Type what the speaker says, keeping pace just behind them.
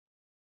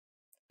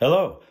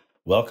Hello,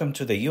 welcome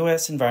to the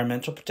U.S.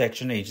 Environmental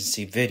Protection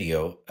Agency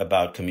video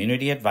about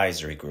community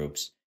advisory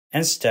groups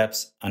and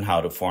steps on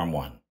how to form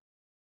one.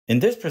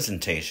 In this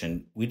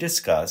presentation, we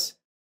discuss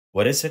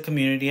what is a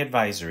community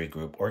advisory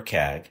group or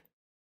CAG,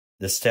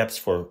 the steps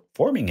for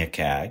forming a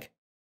CAG,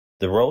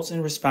 the roles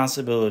and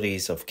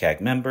responsibilities of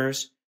CAG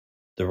members,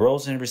 the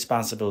roles and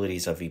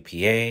responsibilities of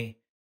EPA,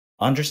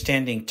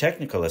 understanding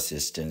technical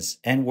assistance,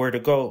 and where to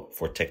go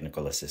for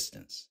technical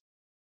assistance.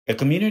 A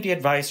community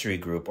advisory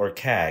group, or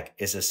CAG,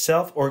 is a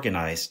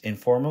self-organized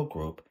informal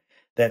group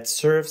that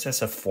serves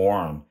as a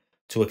forum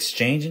to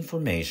exchange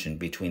information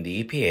between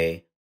the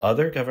EPA,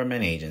 other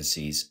government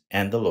agencies,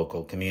 and the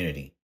local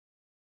community.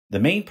 The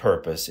main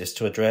purpose is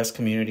to address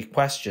community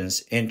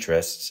questions,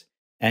 interests,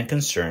 and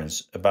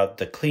concerns about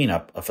the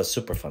cleanup of a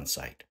Superfund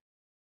site.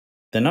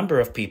 The number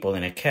of people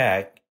in a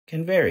CAG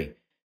can vary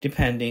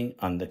depending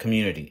on the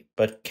community,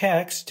 but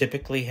CAGs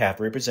typically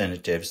have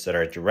representatives that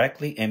are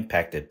directly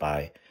impacted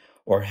by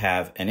or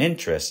have an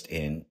interest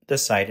in the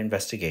site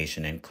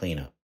investigation and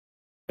cleanup.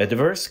 A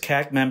diverse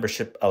CAG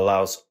membership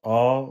allows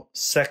all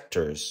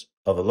sectors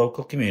of a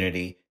local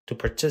community to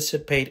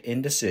participate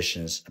in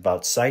decisions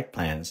about site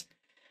plans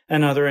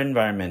and other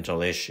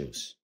environmental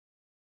issues.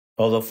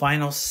 Although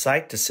final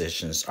site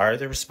decisions are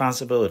the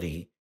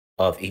responsibility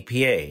of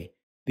EPA,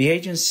 the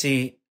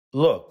agency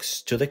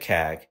looks to the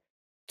CAG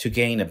to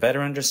gain a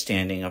better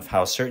understanding of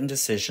how certain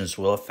decisions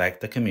will affect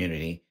the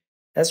community,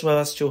 as well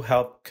as to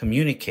help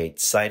communicate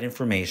site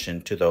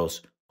information to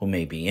those who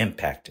may be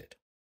impacted.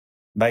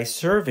 By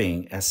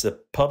serving as a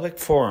public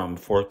forum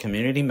for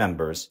community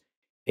members,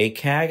 a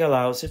CAG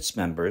allows its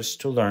members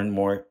to learn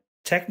more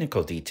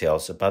technical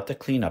details about the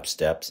cleanup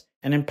steps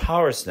and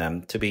empowers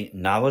them to be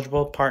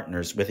knowledgeable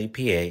partners with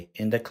EPA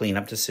in the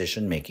cleanup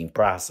decision-making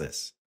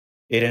process.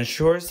 It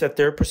ensures that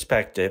their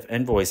perspective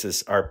and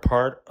voices are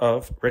part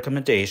of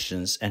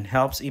recommendations and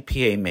helps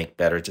EPA make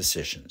better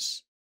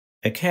decisions.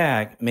 A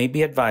CAG may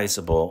be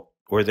advisable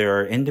where there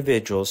are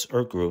individuals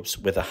or groups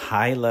with a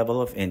high level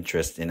of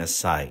interest in a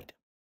site.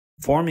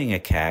 Forming a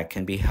CAG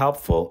can be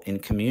helpful in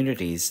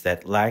communities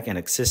that lack an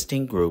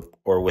existing group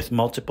or with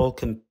multiple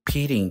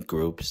competing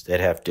groups that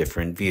have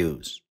different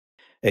views.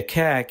 A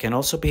CAG can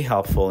also be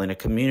helpful in a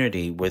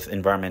community with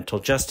environmental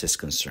justice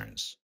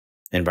concerns.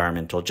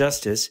 Environmental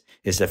justice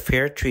is the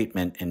fair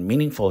treatment and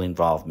meaningful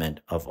involvement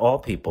of all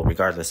people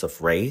regardless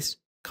of race,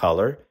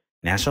 color,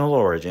 national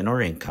origin,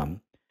 or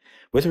income,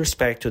 with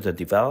respect to the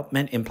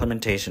development,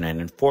 implementation,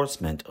 and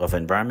enforcement of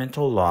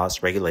environmental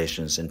laws,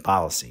 regulations, and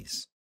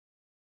policies.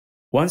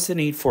 Once the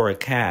need for a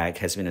CAG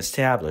has been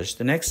established,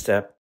 the next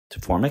step to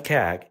form a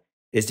CAG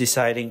is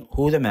deciding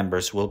who the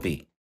members will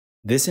be.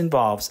 This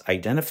involves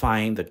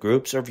identifying the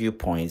groups or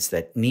viewpoints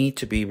that need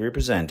to be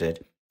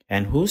represented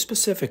and who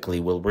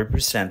specifically will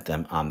represent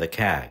them on the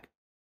CAG.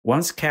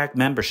 Once CAG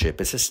membership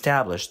is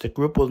established, the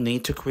group will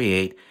need to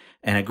create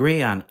and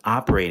agree on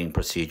operating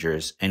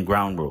procedures and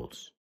ground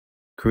rules.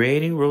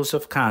 Creating rules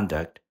of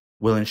conduct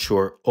will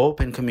ensure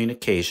open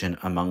communication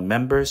among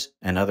members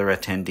and other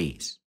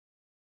attendees.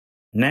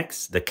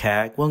 Next, the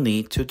CAG will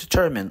need to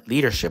determine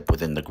leadership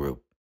within the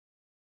group.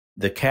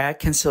 The CAG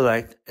can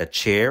select a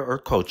chair or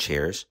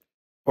co-chairs,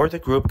 or the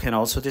group can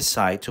also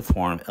decide to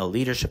form a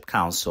leadership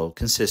council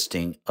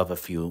consisting of a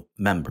few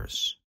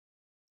members.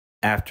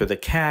 After the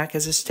CAG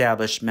has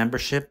established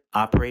membership,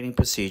 operating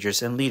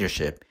procedures, and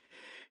leadership,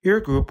 your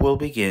group will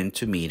begin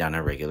to meet on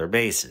a regular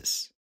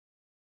basis.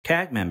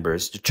 CAG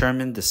members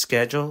determine the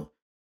schedule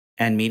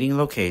and meeting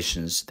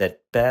locations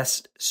that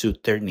best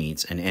suit their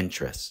needs and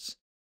interests.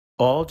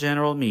 All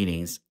general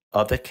meetings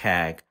of the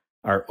CAG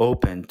are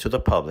open to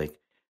the public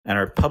and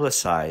are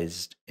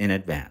publicized in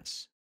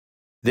advance.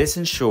 This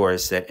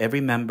ensures that every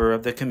member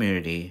of the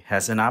community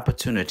has an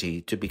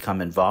opportunity to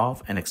become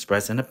involved and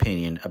express an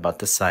opinion about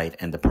the site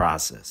and the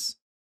process.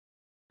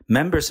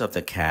 Members of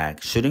the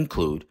CAG should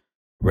include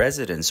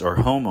residents or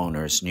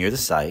homeowners near the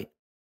site,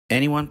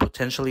 anyone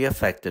potentially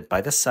affected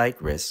by the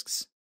site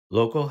risks,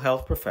 local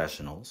health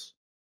professionals,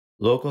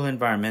 local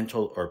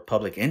environmental or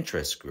public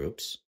interest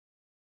groups,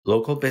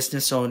 local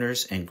business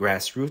owners and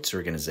grassroots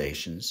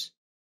organizations,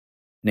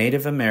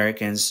 Native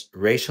Americans,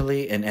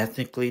 racially and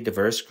ethnically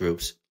diverse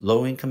groups,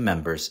 low-income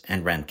members,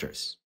 and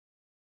renters.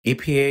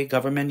 EPA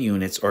government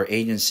units or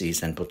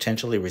agencies and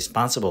potentially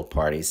responsible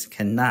parties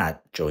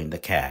cannot join the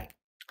CAG.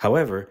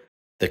 However,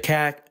 the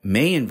CAG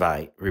may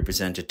invite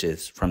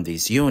representatives from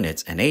these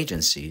units and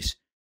agencies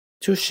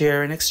to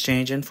share and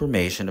exchange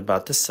information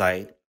about the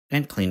site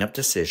and cleanup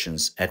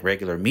decisions at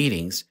regular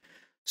meetings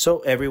so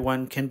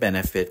everyone can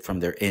benefit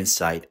from their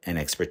insight and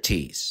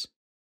expertise.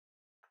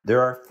 There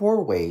are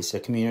 4 ways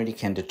a community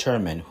can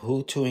determine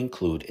who to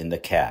include in the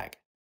CAG.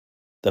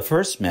 The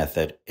first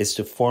method is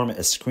to form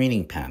a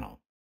screening panel.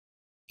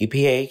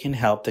 EPA can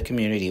help the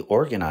community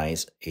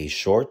organize a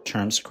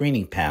short-term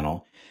screening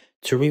panel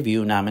to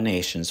review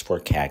nominations for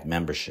CAG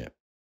membership.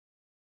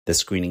 The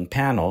screening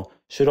panel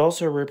should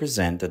also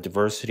represent the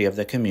diversity of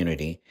the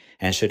community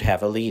and should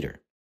have a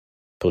leader.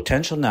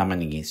 Potential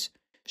nominees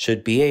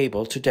should be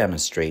able to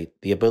demonstrate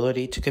the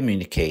ability to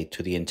communicate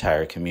to the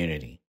entire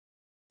community.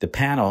 The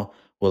panel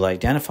will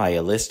identify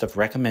a list of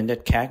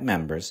recommended CAG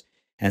members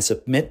and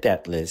submit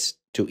that list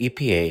to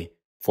EPA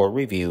for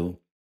review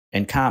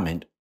and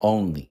comment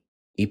only.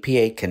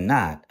 EPA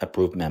cannot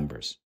approve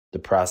members. The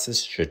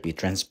process should be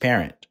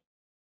transparent.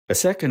 A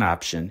second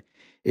option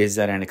is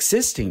that an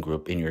existing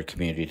group in your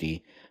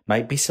community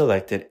might be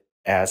selected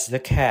as the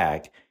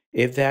CAG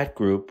if that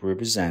group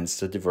represents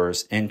the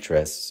diverse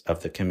interests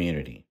of the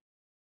community.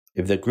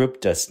 If the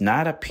group does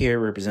not appear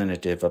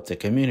representative of the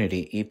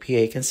community,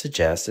 EPA can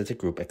suggest that the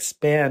group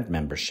expand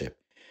membership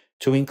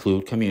to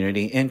include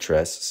community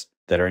interests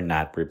that are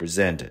not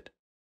represented.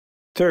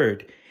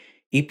 Third,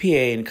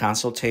 EPA, in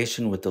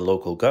consultation with the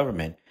local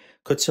government,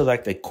 could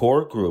select a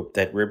core group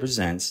that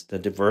represents the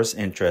diverse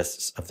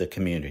interests of the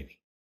community.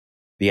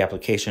 The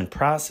application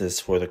process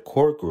for the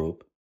core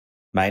group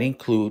might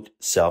include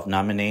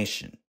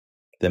self-nomination.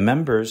 The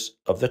members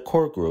of the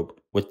core group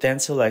would then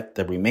select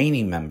the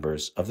remaining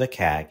members of the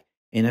CAG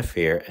in a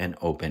fair and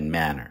open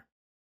manner.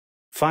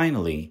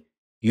 Finally,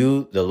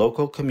 you, the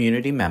local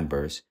community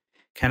members,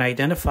 can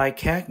identify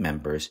CAG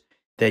members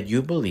that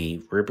you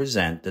believe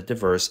represent the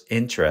diverse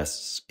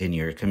interests in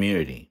your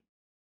community.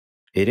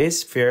 It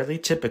is fairly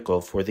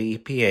typical for the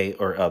EPA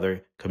or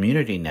other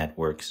community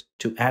networks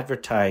to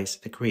advertise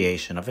the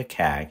creation of a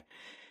CAG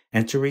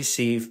and to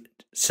receive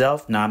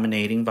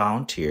self-nominating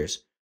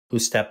volunteers who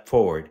step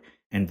forward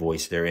and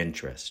voice their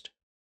interest.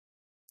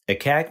 A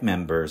CAG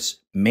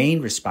member's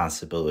main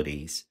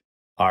responsibilities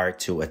are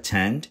to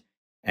attend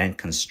and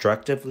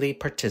constructively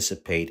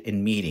participate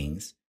in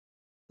meetings,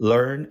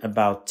 learn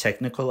about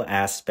technical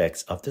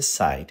aspects of the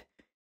site,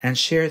 and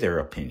share their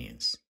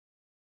opinions.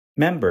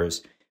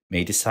 Members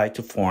may decide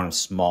to form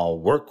small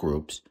work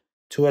groups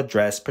to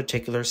address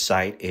particular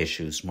site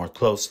issues more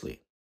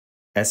closely.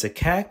 As a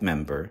CAG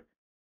member,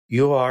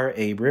 you are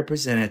a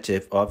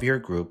representative of your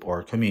group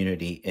or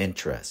community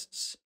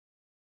interests.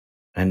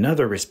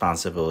 Another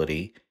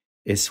responsibility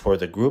is for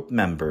the group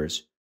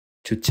members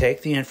to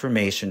take the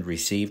information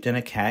received in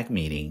a CAG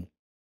meeting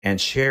and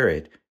share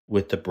it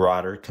with the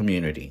broader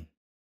community.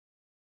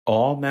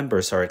 All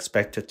members are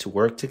expected to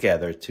work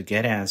together to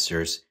get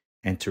answers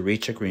and to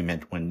reach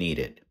agreement when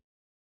needed.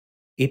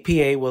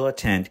 EPA will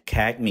attend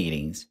CAG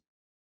meetings,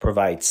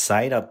 provide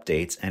site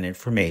updates and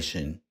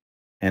information,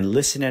 and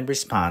listen and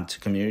respond to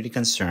community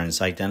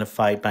concerns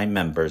identified by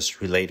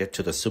members related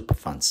to the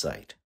Superfund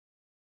site.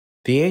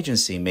 The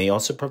agency may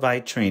also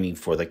provide training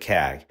for the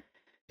CAG,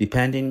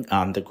 depending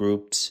on the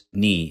group's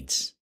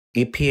needs.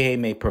 EPA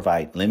may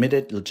provide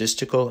limited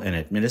logistical and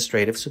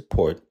administrative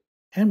support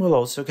and will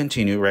also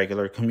continue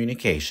regular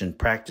communication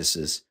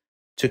practices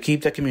to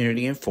keep the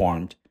community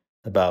informed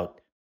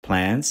about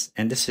plans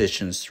and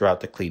decisions throughout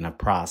the cleanup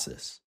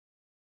process.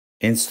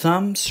 In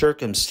some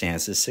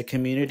circumstances, the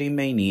community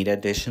may need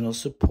additional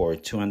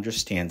support to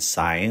understand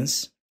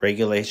science,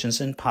 regulations,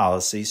 and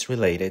policies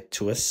related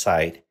to a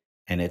site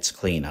and its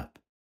cleanup.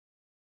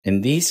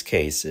 In these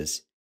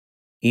cases,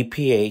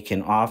 EPA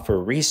can offer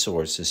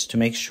resources to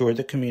make sure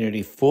the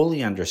community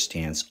fully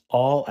understands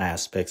all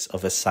aspects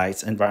of a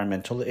site's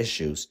environmental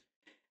issues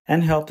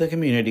and help the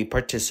community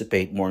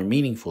participate more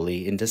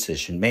meaningfully in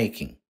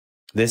decision-making.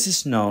 This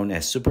is known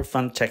as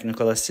Superfund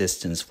Technical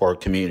Assistance for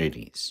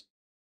Communities.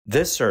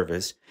 This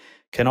service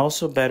can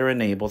also better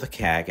enable the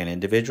CAG and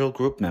individual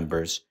group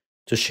members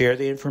to share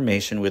the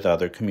information with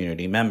other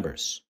community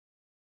members.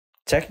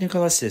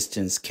 Technical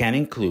assistance can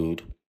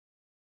include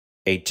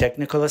a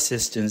technical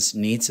assistance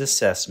needs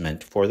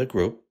assessment for the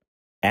group,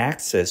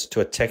 access to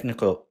a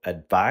technical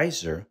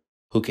advisor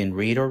who can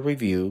read or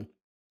review,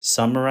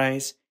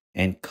 summarize,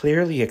 and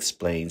clearly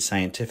explain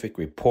scientific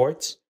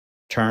reports,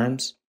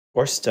 terms,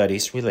 or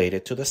studies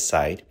related to the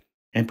site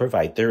and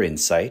provide their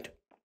insight,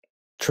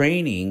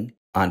 training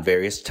on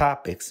various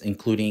topics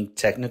including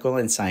technical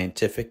and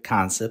scientific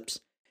concepts,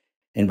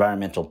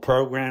 environmental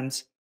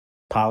programs,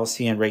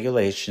 policy and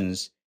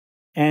regulations,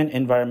 and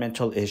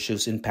environmental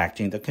issues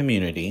impacting the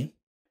community,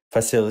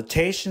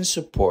 facilitation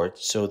support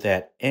so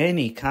that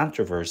any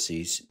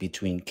controversies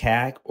between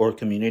CAG or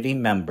community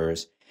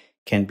members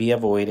can be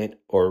avoided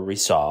or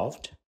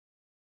resolved,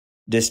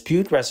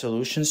 dispute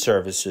resolution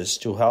services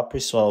to help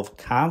resolve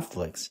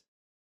conflicts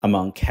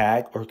among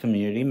CAG or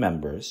community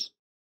members,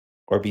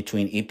 or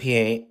between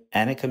EPA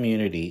and a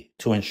community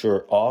to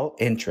ensure all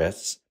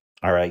interests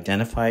are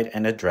identified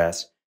and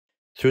addressed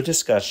through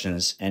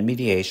discussions and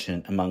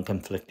mediation among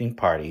conflicting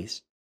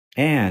parties,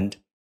 and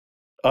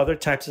other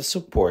types of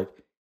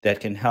support that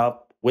can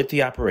help with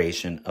the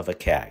operation of a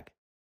CAG.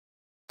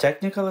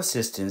 Technical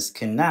assistance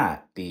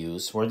cannot be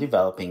used for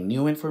developing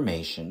new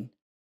information,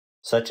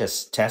 such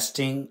as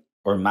testing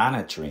or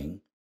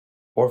monitoring,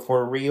 or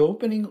for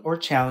reopening or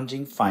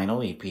challenging final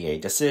EPA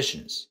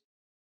decisions.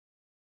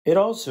 It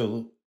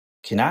also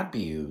cannot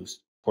be used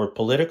for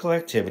political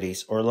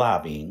activities or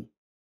lobbying,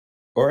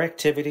 or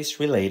activities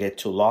related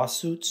to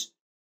lawsuits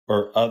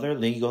or other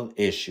legal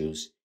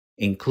issues,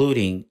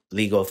 including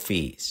legal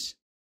fees.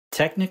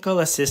 Technical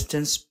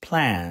assistance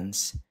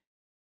plans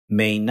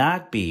may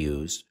not be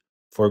used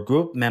for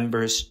group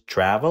members'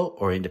 travel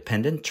or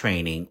independent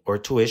training or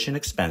tuition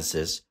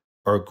expenses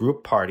or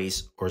group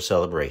parties or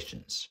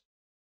celebrations.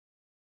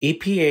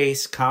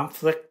 EPA's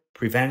Conflict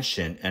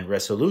Prevention and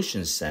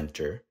Resolution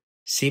Center,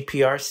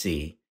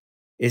 CPRC,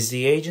 is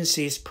the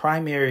agency's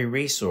primary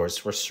resource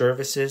for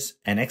services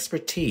and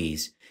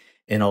expertise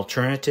in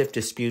alternative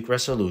dispute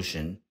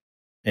resolution,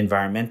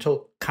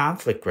 environmental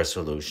conflict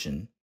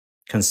resolution,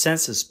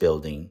 consensus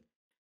building,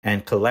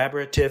 and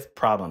collaborative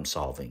problem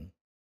solving.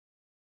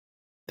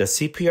 The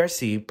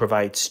CPRC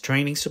provides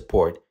training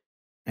support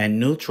and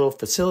neutral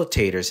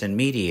facilitators and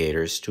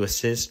mediators to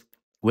assist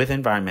with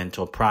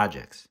environmental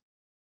projects.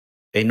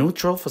 A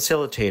neutral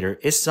facilitator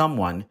is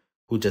someone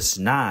who does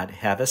not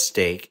have a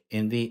stake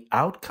in the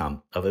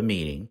outcome of a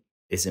meeting,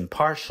 is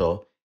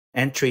impartial,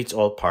 and treats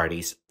all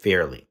parties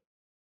fairly.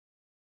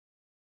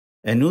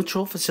 A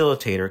neutral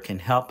facilitator can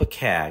help a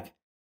CAG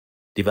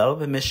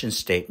develop a mission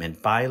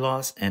statement,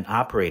 bylaws, and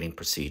operating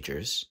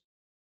procedures,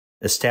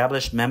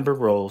 establish member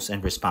roles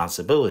and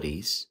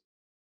responsibilities,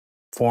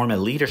 form a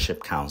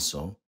leadership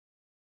council,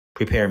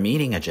 prepare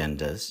meeting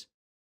agendas,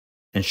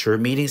 ensure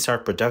meetings are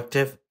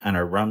productive and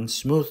are run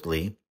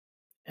smoothly,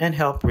 and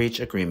help reach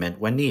agreement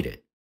when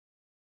needed.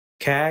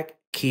 CAG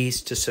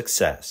Keys to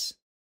Success.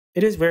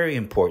 It is very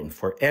important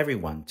for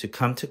everyone to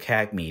come to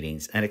CAG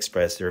meetings and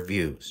express their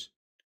views.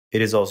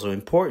 It is also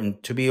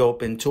important to be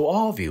open to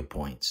all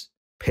viewpoints.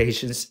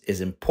 Patience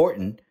is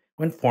important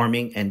when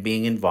forming and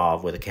being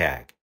involved with a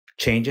CAG.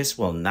 Changes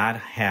will not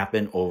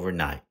happen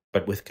overnight,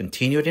 but with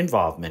continued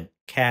involvement,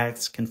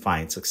 CAGs can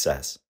find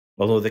success.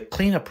 Although the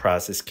cleanup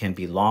process can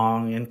be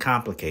long and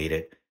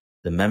complicated,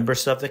 the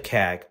members of the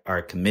CAG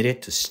are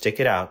committed to stick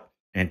it out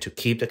and to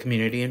keep the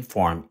community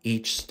informed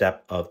each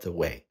step of the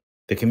way.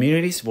 The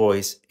community's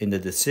voice in the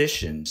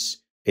decisions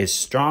is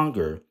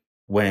stronger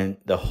when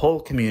the whole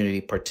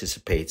community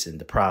participates in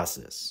the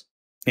process.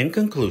 In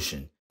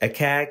conclusion, a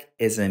CAG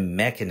is a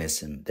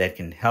mechanism that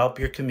can help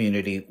your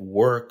community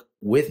work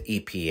with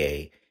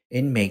EPA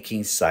in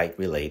making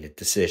site-related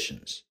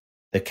decisions.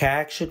 The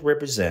CAG should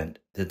represent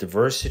the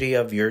diversity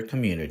of your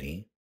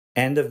community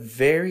and the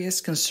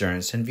various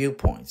concerns and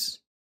viewpoints.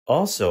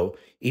 Also,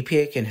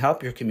 EPA can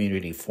help your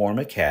community form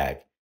a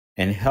CAG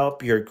and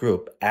help your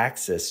group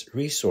access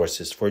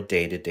resources for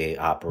day-to-day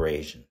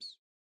operations.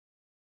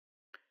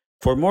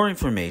 For more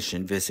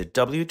information, visit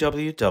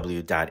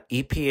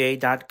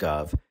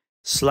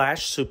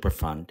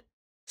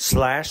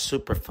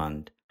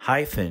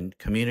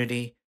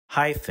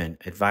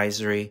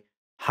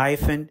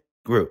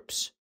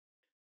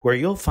where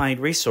you'll find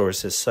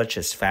resources such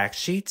as fact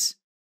sheets,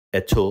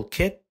 a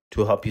toolkit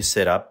to help you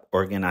set up,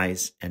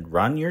 organize, and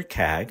run your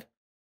CAG,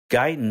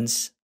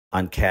 guidance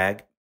on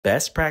CAG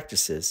best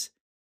practices,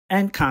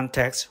 and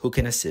contacts who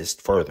can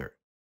assist further.